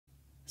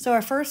So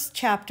our first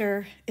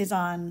chapter is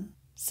on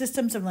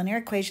systems of linear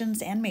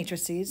equations and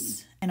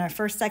matrices. And our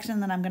first section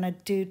that I'm going to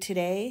do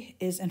today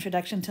is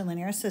Introduction to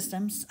Linear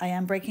Systems. I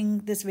am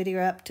breaking this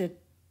video up to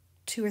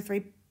 2 or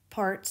 3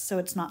 parts, so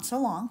it's not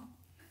so long.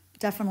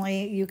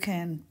 Definitely you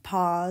can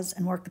pause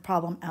and work the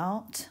problem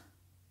out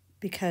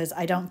because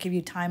I don't give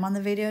you time on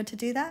the video to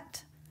do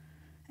that.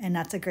 And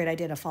that's a great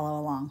idea to follow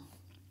along.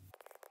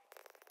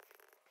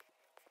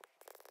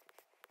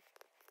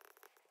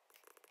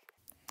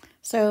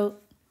 So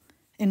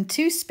in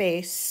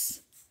 2-space,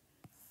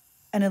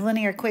 and a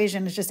linear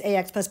equation is just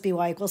ax plus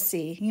by equals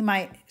c. You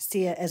might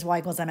see it as y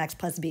equals mx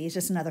plus b. It's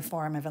just another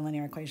form of a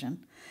linear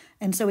equation.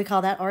 And so we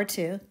call that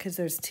R2 because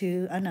there's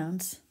 2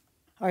 unknowns.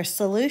 Our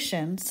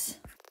solutions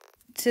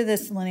to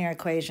this linear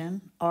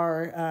equation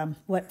are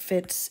what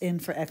fits in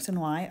for x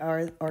and y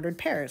are ordered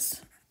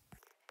pairs.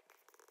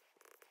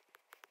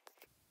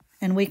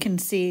 And we can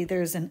see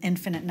there's an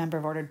infinite number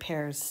of ordered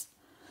pairs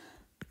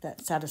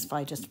that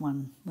satisfy just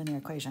one linear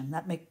equation.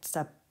 That makes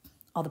up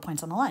all the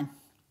points on the line.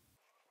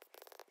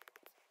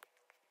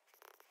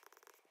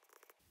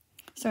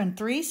 So in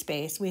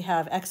 3-space, we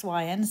have x,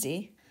 y, and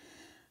z.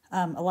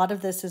 A lot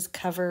of this is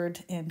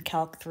covered in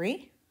Calc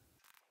 3.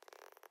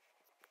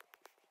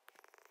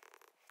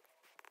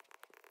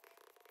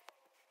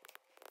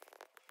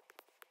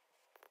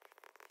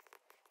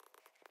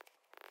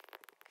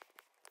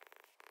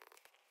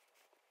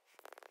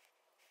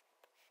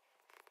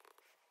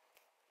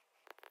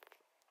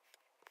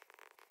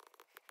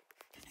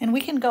 And we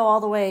can go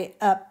all the way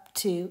up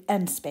to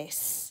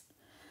n-space.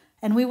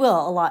 And we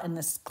will a lot in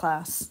this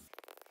class.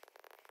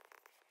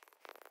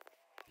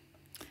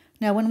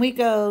 Now, when we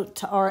go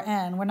to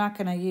Rn, we're not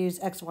going to use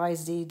x, y,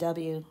 z,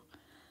 w,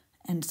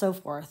 and so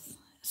forth.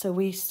 So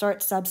we start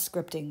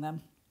subscripting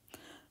them,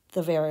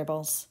 the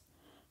variables.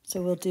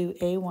 So we'll do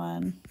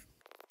a1.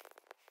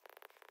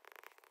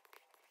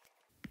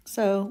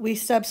 So we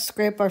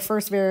subscript our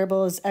first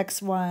variable is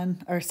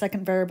x1, our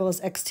second variable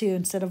is x2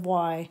 instead of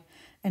y,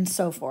 and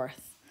so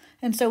forth.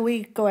 And so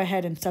we go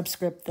ahead and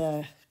subscript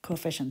the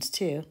coefficients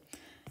too.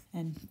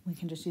 And we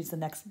can just use the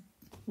next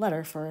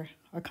letter for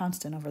our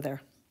constant over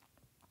there.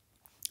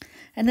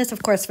 And this,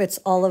 of course, fits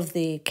all of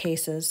the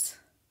cases.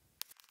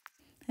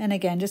 And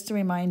again, just to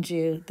remind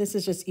you, this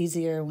is just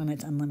easier when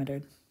it's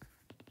unlimited.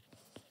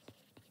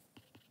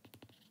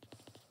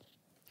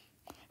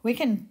 We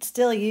can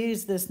still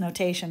use this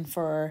notation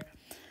for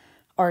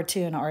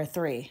R2 and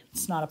R3.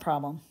 It's not a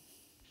problem.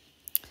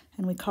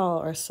 And we call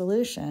our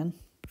solution.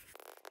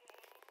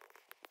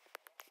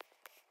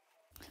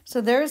 So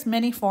there's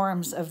many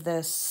forms of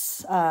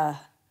this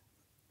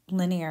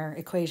linear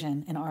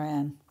equation in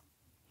Rn.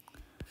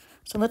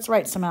 So let's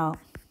write some out.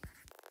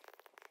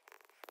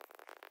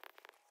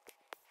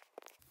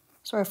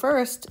 So our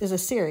first is a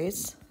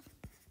series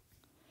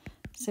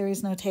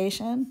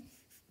notation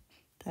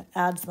that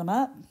adds them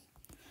up.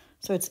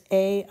 So it's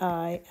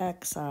ai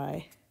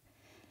xi.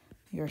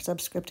 Your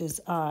subscript is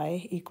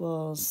I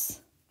equals,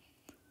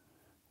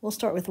 we'll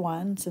start with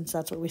 1 since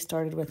that's what we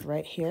started with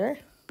right here.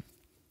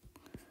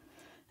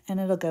 And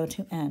it'll go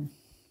to n.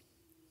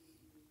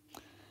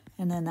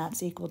 And then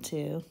that's equal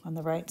to, on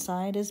the right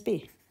side is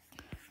b.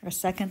 Our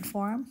second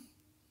form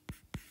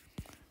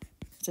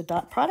is a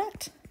dot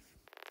product,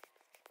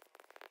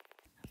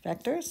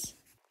 vectors,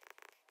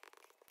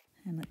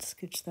 and let's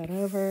scooch that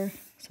over.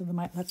 So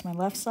that's my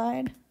left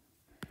side,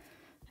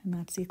 and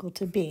that's equal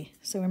to b.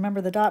 So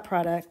remember the dot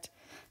product,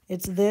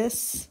 it's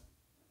this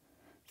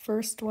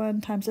first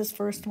one times this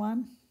first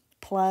one,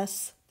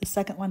 plus the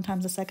second one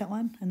times the second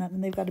one,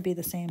 and they've got to be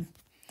the same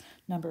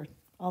number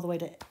all the way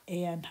to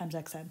an times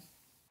xn.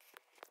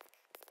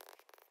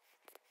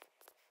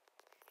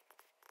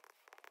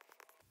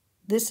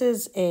 This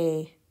is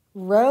a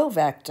row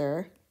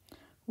vector,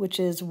 which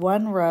is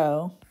 1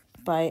 row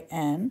by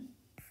n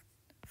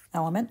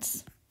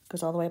elements.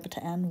 Goes all the way up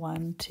to n,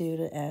 1, 2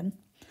 to n.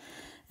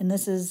 And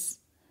this is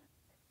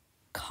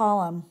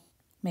column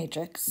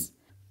matrix.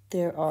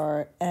 There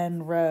are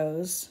n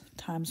rows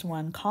times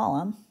 1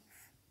 column.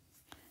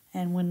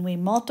 And when we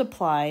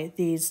multiply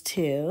these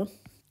 2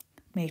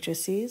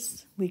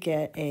 matrices, we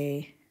get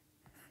a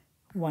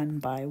 1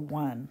 by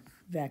 1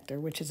 vector,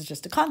 which is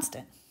just a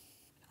constant.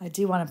 I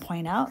do want to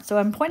point out, so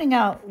I'm pointing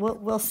out,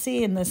 we'll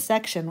see in this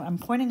section, I'm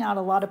pointing out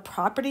a lot of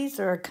properties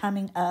that are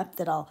coming up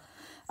that I'll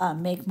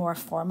make more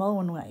formal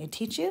when I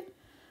teach you.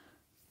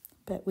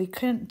 But we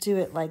couldn't do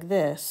it like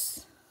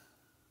this,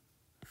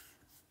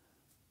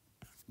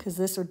 because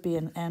this would be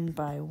an n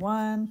by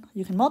 1.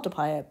 You can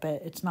multiply it,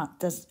 but it's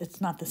not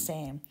the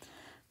same.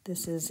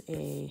 This is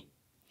a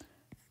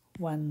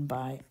 1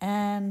 by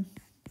n,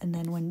 and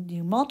then when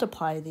you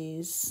multiply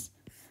these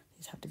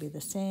have to be the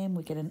same.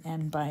 We get an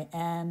n by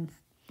n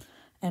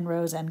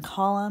rows, n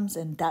columns,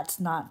 and that's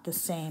not the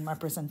same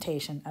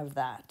representation of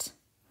that.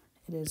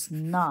 It is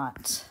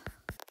not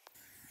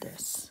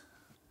this.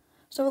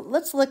 So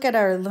let's look at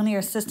our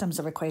linear systems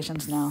of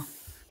equations now.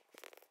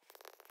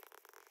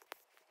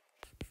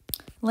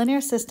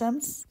 Linear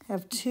systems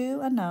have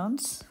 2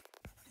 unknowns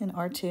in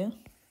R2.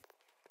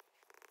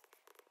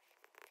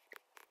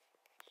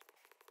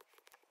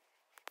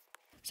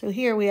 So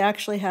here we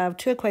actually have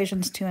two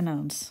equations, two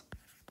unknowns.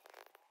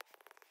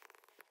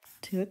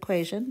 Two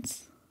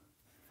equations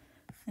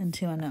and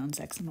two unknowns,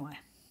 x and y.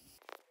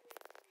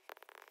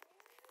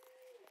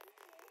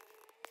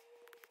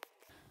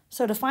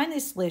 So to find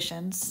these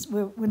solutions,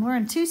 when we're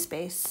in two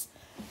space,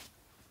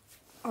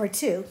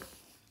 R2,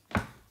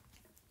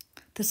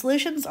 the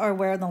solutions are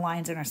where the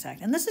lines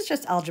intersect. And this is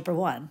just algebra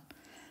 1,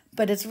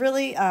 but it's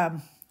really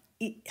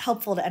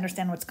helpful to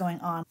understand what's going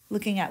on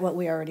looking at what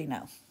we already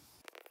know.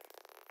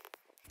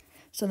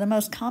 So the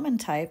most common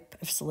type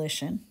of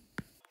solution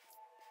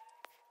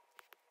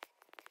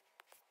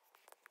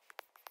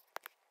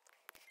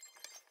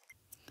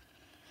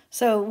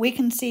so we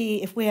can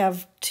see if we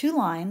have two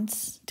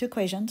lines, two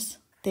equations,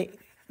 they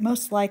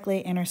most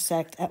likely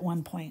intersect at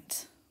one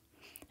point.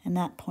 And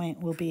that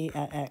point will be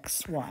at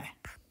x, y.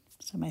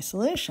 So my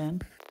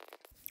solution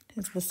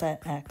is the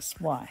set x,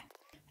 y.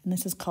 And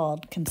this is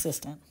called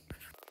consistent.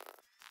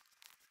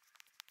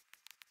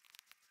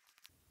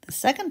 The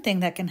second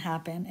thing that can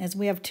happen is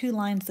we have two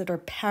lines that are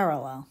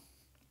parallel.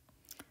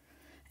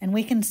 And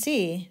we can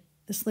see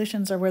the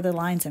solutions are where the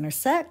lines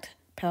intersect.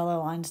 Parallel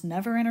lines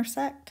never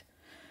intersect.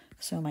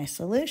 So my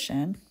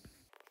solution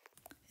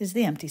is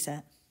the empty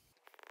set.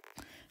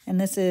 And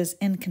this is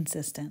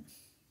inconsistent.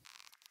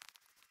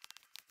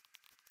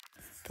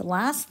 The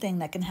last thing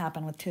that can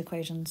happen with two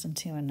equations and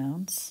two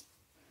unknowns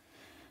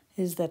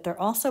is that they're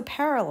also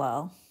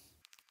parallel,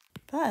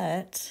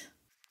 but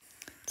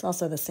it's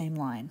also the same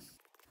line.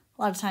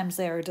 A lot of times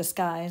they are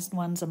disguised.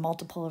 One's a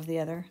multiple of the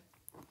other.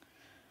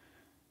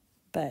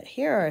 But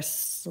here our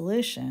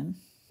solution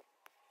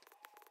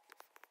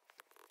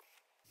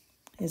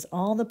is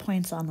all the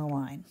points on the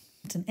line.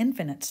 It's an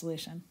infinite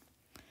solution.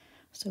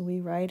 So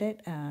we write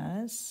it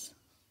as,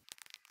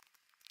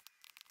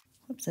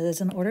 it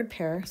is an ordered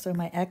pair. So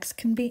my x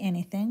can be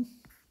anything.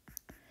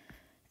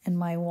 And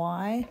my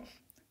y,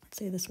 let's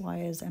say this y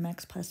is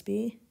mx plus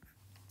b.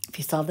 If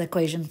you solve the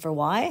equation for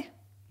y,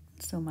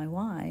 so my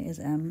y is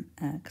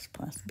mx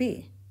plus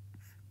b.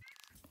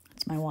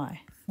 That's my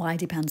y. Y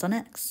depends on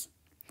x.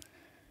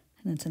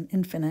 And it's an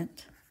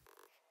infinite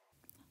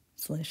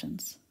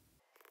solutions.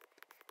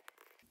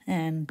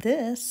 And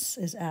this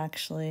is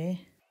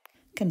actually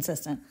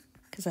consistent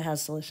because it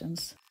has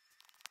solutions.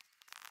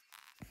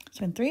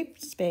 So in 3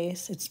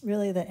 space, it's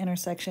really the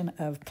intersection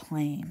of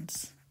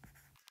planes.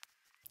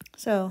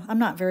 So I'm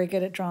not very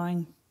good at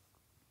drawing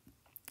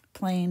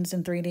planes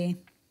in 3D.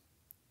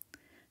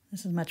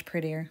 This is much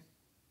prettier.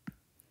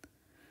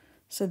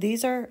 So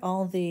these are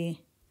all the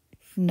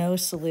no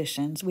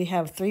solutions. We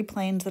have 3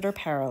 planes that are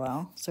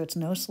parallel, so it's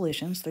no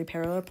solutions, 3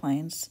 parallel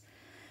planes.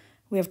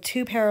 We have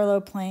 2 parallel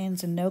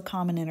planes and no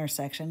common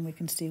intersection. We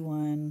can see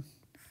 2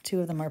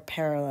 of them are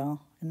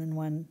parallel, and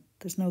then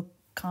there's no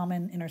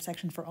common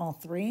intersection for all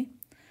 3.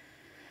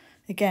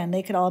 Again,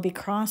 they could all be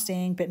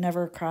crossing, but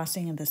never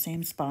crossing in the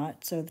same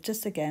spot. So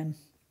just again,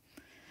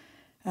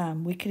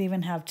 we could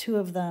even have 2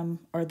 of them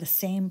are the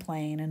same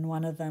plane and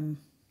one of them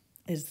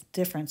is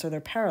different, so they're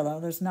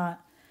parallel. There's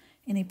not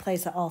any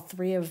place that all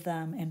 3 of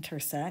them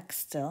intersect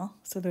still.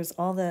 So there's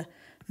all the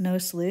no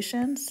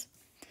solutions,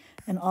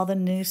 and all the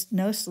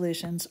no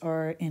solutions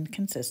are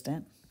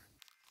inconsistent.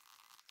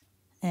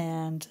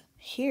 And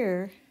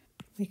here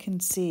we can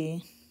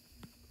see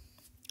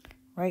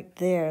right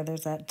there,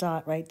 there's that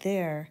dot right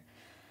there,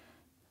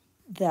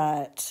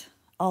 that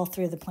all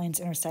 3 of the planes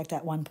intersect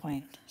at one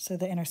point. So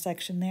the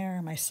intersection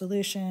there, my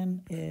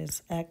solution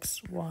is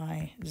x,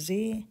 y,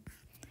 z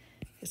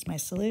is my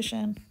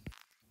solution.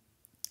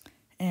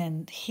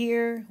 And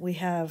here we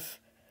have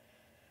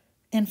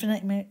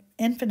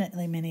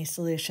infinitely many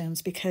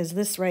solutions because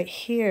this right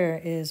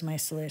here is my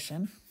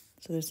solution.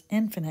 So there's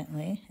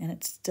infinitely, and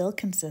it's still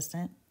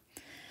consistent.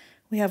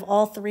 We have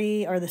all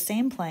 3 are the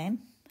same plane.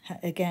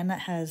 Again,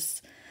 that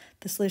has,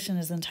 the solution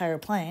is the entire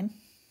plane.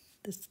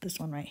 This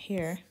one right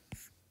here.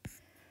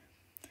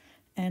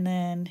 And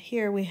then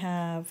here we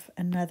have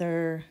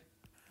another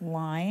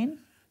line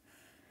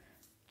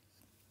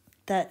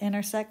that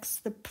intersects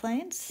the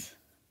planes.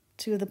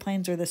 2 of the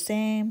planes are the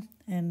same,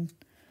 and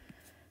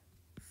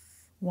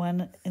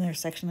one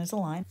intersection is a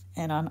line.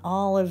 And on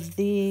all of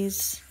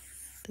these,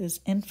 there's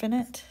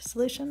infinite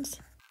solutions,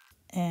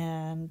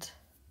 and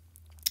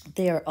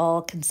they are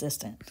all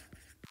consistent.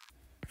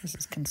 This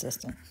is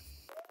consistent.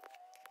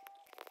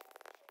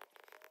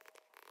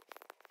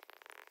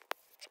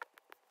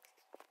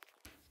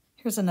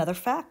 Here's another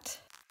fact.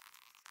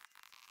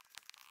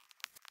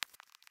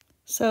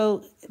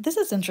 So this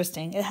is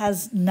interesting. It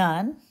has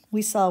none.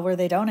 We saw where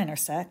they don't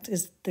intersect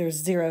there's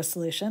 0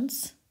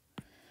 solutions.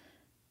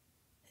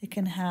 It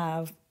can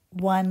have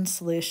 1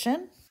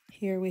 solution.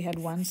 Here we had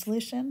 1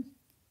 solution.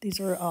 These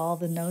were all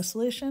the no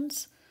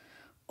solutions.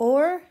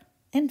 Or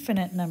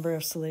infinite number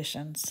of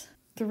solutions.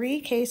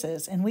 3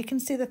 cases, and we can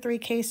see the 3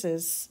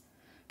 cases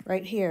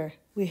right here.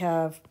 We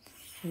have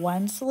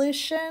 1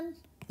 solution,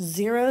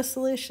 0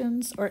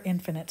 solutions, or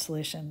infinite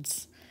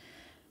solutions.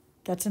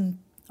 That's in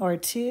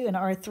R2 and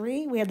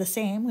R3. We had the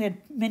same. We had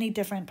many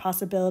different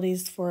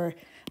possibilities for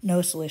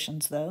no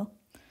solutions, though.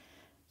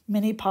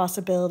 many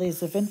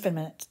possibilities of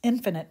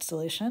infinite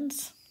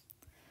solutions,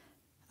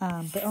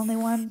 but only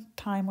one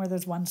time where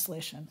there's one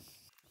solution.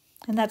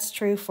 And that's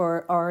true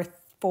for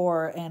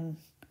R4 and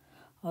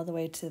all the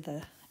way to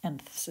the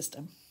nth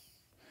system.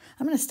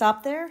 I'm going to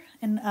stop there,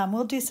 and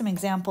we'll do some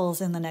examples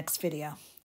in the next video.